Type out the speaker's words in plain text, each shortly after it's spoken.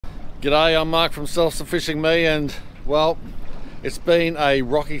G'day, I'm Mark from Fishing Me, and well, it's been a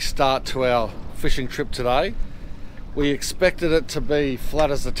rocky start to our fishing trip today. We expected it to be flat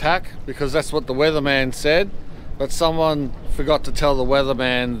as a tack because that's what the weatherman said, but someone forgot to tell the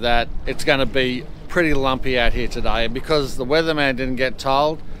weatherman that it's going to be pretty lumpy out here today, and because the weatherman didn't get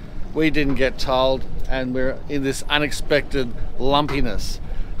told, we didn't get told, and we're in this unexpected lumpiness.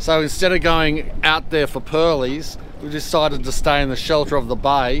 So instead of going out there for pearlies, we decided to stay in the shelter of the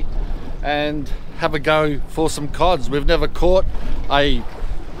bay and have a go for some cods. We've never caught a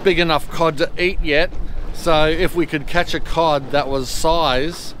big enough cod to eat yet, so if we could catch a cod that was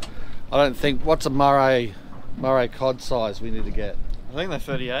size, I don't think, what's a Murray cod size we need to get? I think they're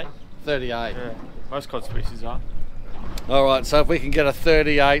 38. 38. Yeah, most cod species are. Alright, so if we can get a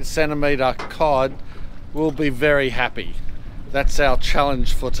 38 centimetre cod, we'll be very happy. That's our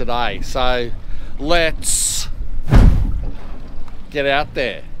challenge for today. So let's get out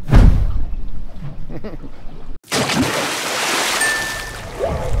there. What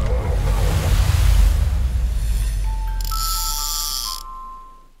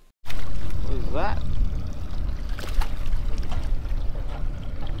is that?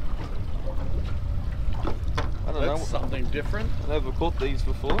 I don't know. Something different. I've never caught these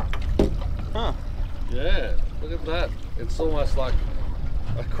before. Huh. Yeah, look at that. It's almost like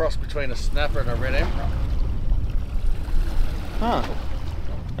a cross between a snapper and a red emperor. Huh.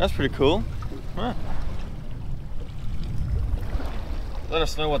 That's pretty cool. Huh. Let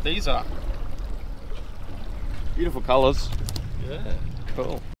us know what these are. Beautiful colours. Yeah.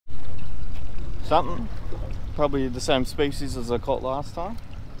 Cool. Something. Probably the same species as I caught last time.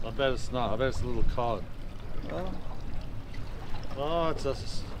 I bet it's not. I bet it's a little cod. Oh, it's a...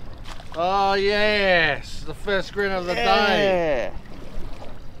 Oh yes! The first grin of the day.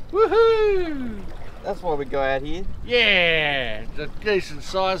 Woohoo! That's why we go out here. Yeah! It's a decent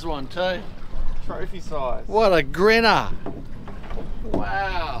sized one too. Trophy size. What a grinner!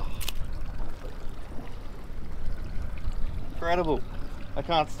 Wow! Incredible. I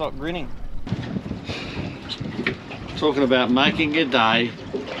can't stop grinning. Talking about making your day.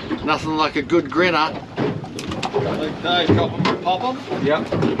 Nothing like a good grinner. Okay, drop them and pop them. Yep.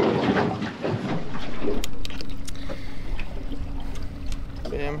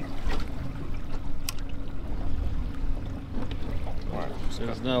 Bam.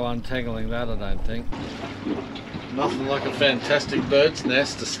 There's no untangling that, I don't think. Nothing like a fantastic bird's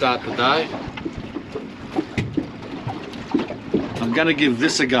nest to start the day. I'm going to give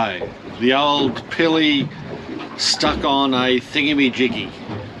this a go. The old pilly stuck on a thingy-jiggy.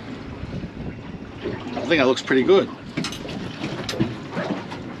 I think that looks pretty good.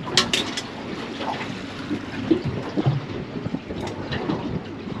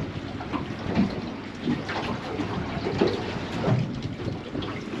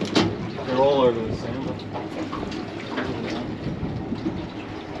 They're all over the sand.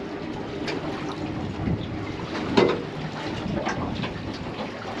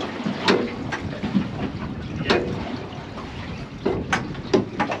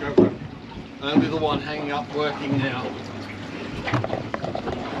 Only the one hanging up working now.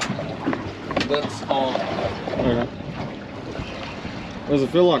 That's on. Okay. What does it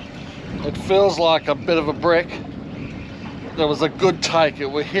feel like? It feels like a bit of a brick. There was a good take. It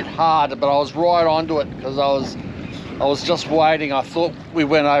hit hard, but I was right onto it because I was just waiting. I thought we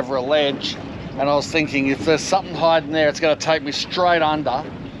went over a ledge, and I was thinking if there's something hiding there, it's going to take me straight under.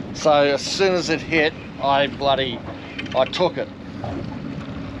 So as soon as it hit, I took it.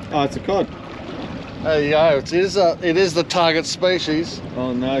 Oh, it's a cod. There you go. It is the target species.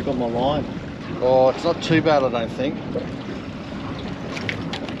 Oh no, I got my line. Oh, it's not too bad, I don't think.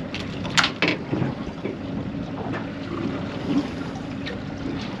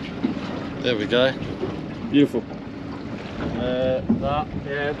 There we go. Beautiful. Yeah,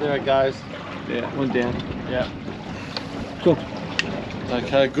 there it goes. Yeah, one down. Yeah. Cool.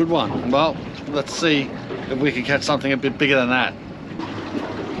 Okay, good one. Well, let's see if we can catch something a bit bigger than that.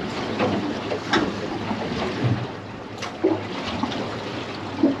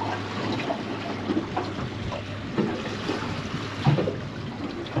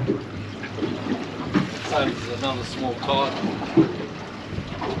 So this is another small cod.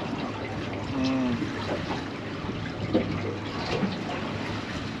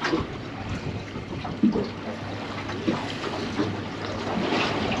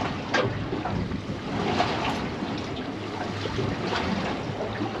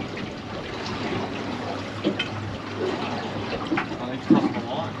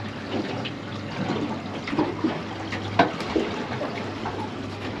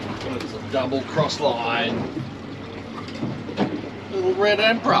 Double cross line. little red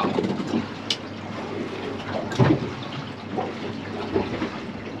emperor.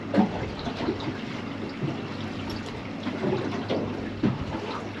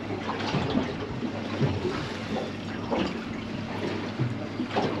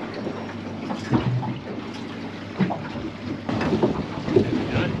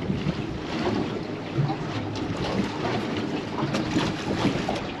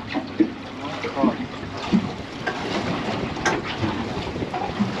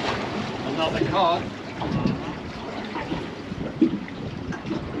 Another cod.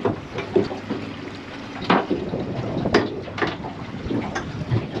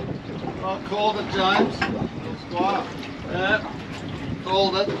 I called it, James. Little squire. Yeah,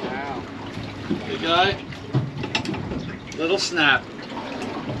 called it. Wow. There you go. Little snap.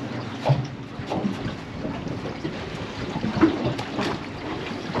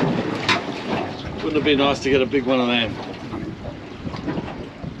 Wouldn't it be nice to get a big one of them?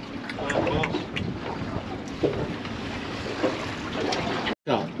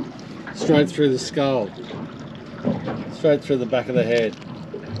 Oh, straight through the skull. Straight through the back of the head.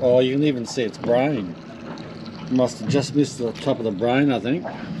 Oh, you can even see its brain. Must have just missed the top of the brain, I think.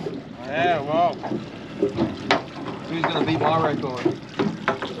 Yeah, wow. Who's going to beat my record?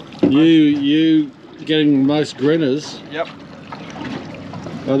 You getting most grinners. Yep.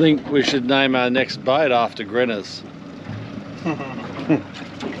 I think we should name our next bait after grinners.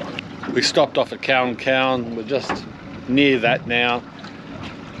 We stopped off at Cowan Cowan. We're just near that now.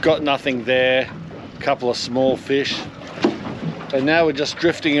 Got nothing there. A couple of small fish. And now we're just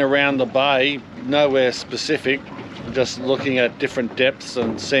drifting around the bay, nowhere specific, just looking at different depths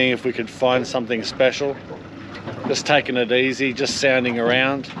and seeing if we could find something special. Just taking it easy, just sounding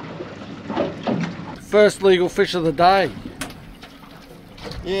around. First legal fish of the day.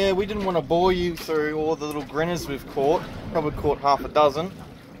 Yeah, we didn't want to bore you through all the little grinners we've caught. Probably caught half a dozen,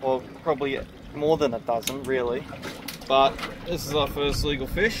 or probably more than a dozen, really. But this is our first legal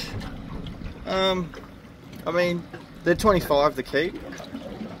fish. I mean, they're 25 to keep,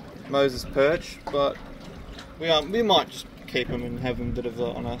 Moses perch, but we might just keep them and have them a bit of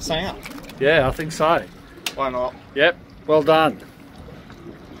on a sound. Yeah, I think so. Why not? Yep, well done.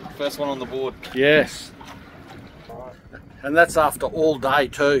 First one on the board. Yes. And that's after all day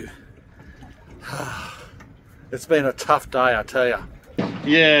too. It's been a tough day, I tell you.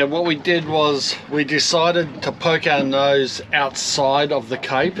 Yeah, what we did was we decided to poke our nose outside of the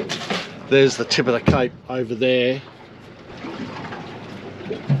Cape. There's the tip of the Cape over there.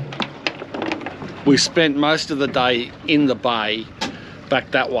 We spent most of the day in the bay back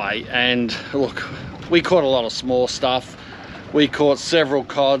that way, and look, we caught a lot of small stuff. We caught several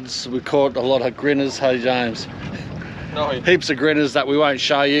cods, we caught a lot of grinners. Hey James? No. Heaps of grinners that we won't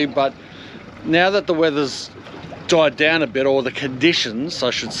show you, but now that the weather's died down a bit, or the conditions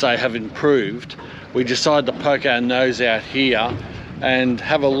I should say have improved, we decided to poke our nose out here and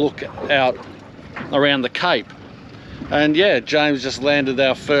have a look out around the Cape. And yeah, James just landed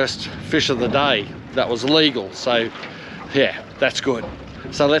our first fish of the day that was legal, so yeah, that's good.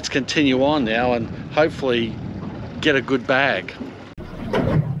 So let's continue on now and hopefully get a good bag.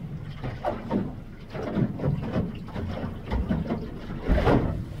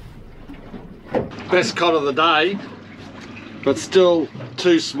 Best cod of the day, but still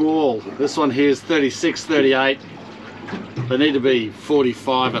too small. This one here is 36, 38. They need to be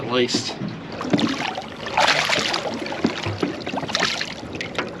 45 at least.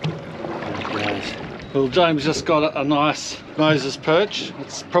 Well, James just got a nice Moses perch.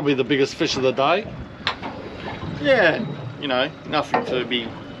 It's probably the biggest fish of the day. Yeah, you know, nothing to be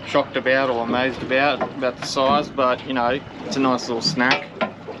shocked about or amazed about the size, but you know, it's a nice little snack.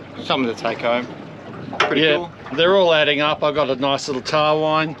 Something to take home. Pretty cool. They're all adding up. I got a nice little tar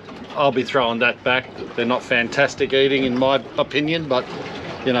wine. I'll be throwing that back. They're not fantastic eating in my opinion, but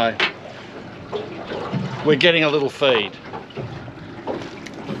you know, we're getting a little feed.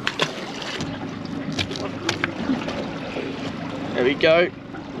 There we go.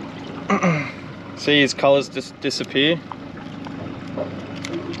 See his colours just disappear.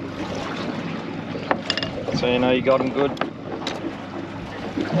 So you know you got him good.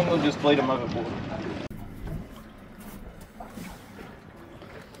 And we'll just bleed him overboard.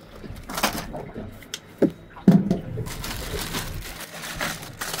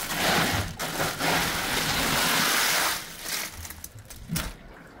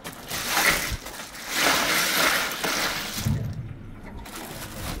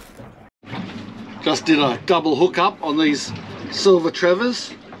 Just did a double hookup on these silver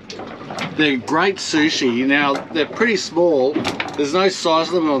Trevors. They're great sushi. Now, they're pretty small. There's no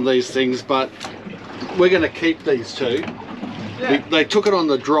size limit on these things, but we're going to keep these two. Yeah. They took it on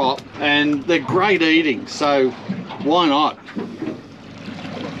the drop, and they're great eating, so why not?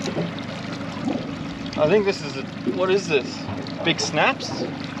 I think this is what is this? Big snaps?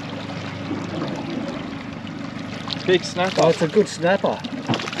 Big snapper. Oh, it's a good snapper.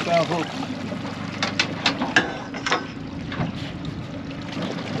 Foul hook.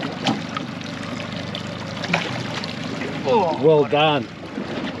 Oh, Well done.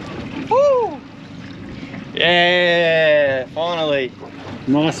 woo! Yeah, finally.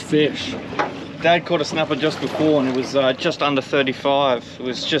 Nice fish. Dad caught a snapper just before and it was just under 35. It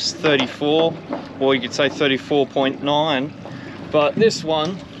was just 34, or you could say 34.9. But this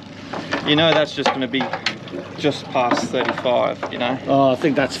one, you know, that's just going to be just past 35, you know. Oh, I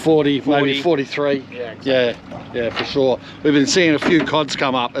think that's 40, 40. maybe 43. Yeah, exactly. Yeah, for sure. We've been seeing a few cods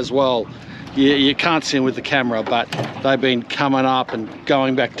come up as well. You can't see them with the camera, but they've been coming up and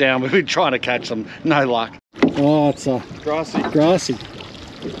going back down. We've been trying to catch them, no luck. Oh, it's a Grassy. grassy.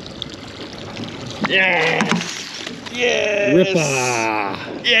 Yes! Yes!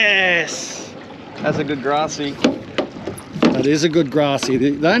 Ripper! Yes! That's a good grassy. That is a good grassy.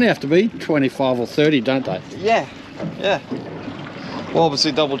 They only have to be 25 or 30, don't they? Yeah, yeah. Well,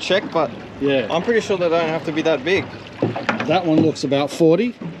 obviously double check, but Yeah. I'm pretty sure they don't have to be that big. That one looks about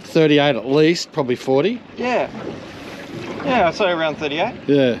 40, 38 at least, probably 40. Yeah. Yeah, I'd say around 38.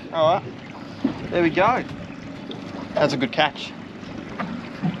 Yeah. All right. There we go. That's a good catch.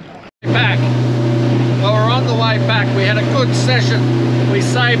 Back. Well, we're on the way back. We had a good session. We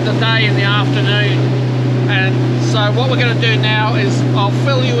saved the day in the afternoon. And so what we're going to do now is I'll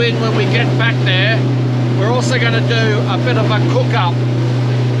fill you in when we get back there. We're also going to do a bit of a cook-up.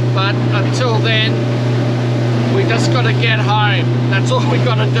 But until then, we just got to get home. That's all we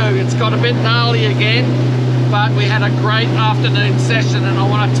got to do. It's got a bit gnarly again, but we had a great afternoon session and I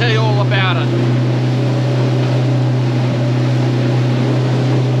want to tell you all about it.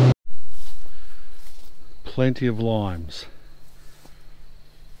 Plenty of limes.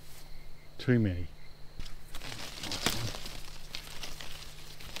 Too many.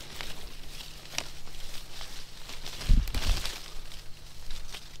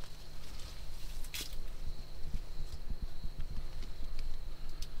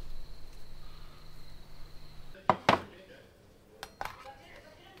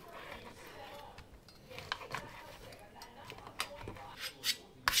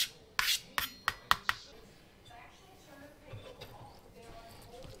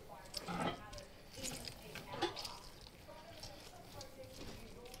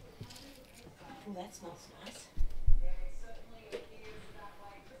 Oh, that smells nice.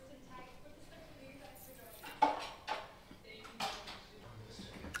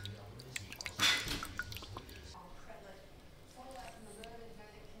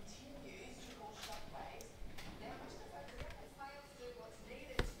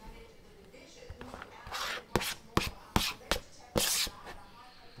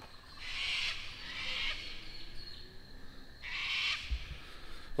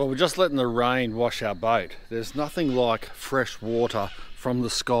 Well, we're just letting the rain wash our boat. There's nothing like fresh water from the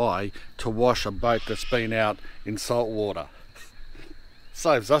sky to wash a boat that's been out in salt water.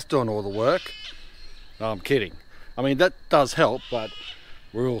 Saves us doing all the work. No, I'm kidding. I mean, that does help, but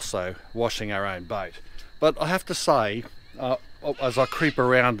we're also washing our own boat. But I have to say, as I creep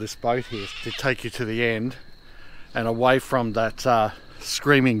around this boat here to take you to the end and away from that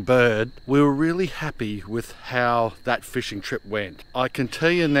screaming bird, we were really happy with how that fishing trip went. I can tell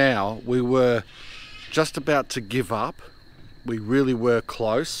you now, we were just about to give up. We really were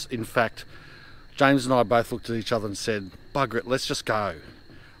close. In fact, James and I both looked at each other and said, bugger it, let's just go.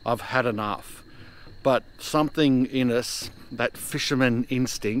 I've had enough. But something in us, that fisherman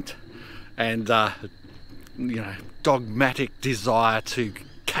instinct and dogmatic desire to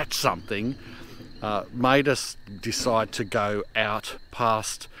catch something, made us decide to go out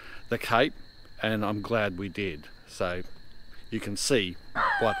past the Cape, and I'm glad we did. So you can see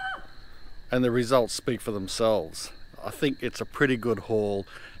what, and the results speak for themselves. I think it's a pretty good haul,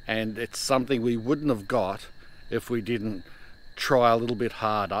 and it's something we wouldn't have got if we didn't try a little bit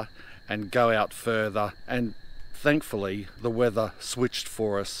harder and go out further. And thankfully the weather switched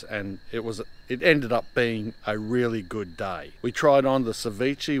for us, and it ended up being a really good day. We tried on the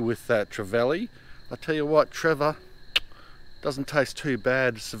ceviche with that trevally. I tell you what, Trevor, doesn't taste too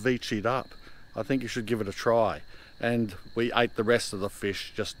bad ceviche'd up. I think you should give it a try. And we ate the rest of the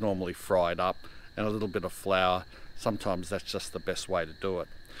fish just normally fried up and a little bit of flour. Sometimes that's just the best way to do it.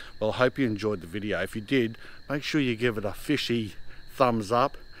 Well, I hope you enjoyed the video. If you did, make sure you give it a fishy thumbs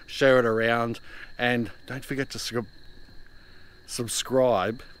up, share it around, and don't forget to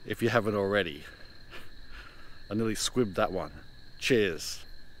subscribe if you haven't already. I nearly squibbed that one. Cheers.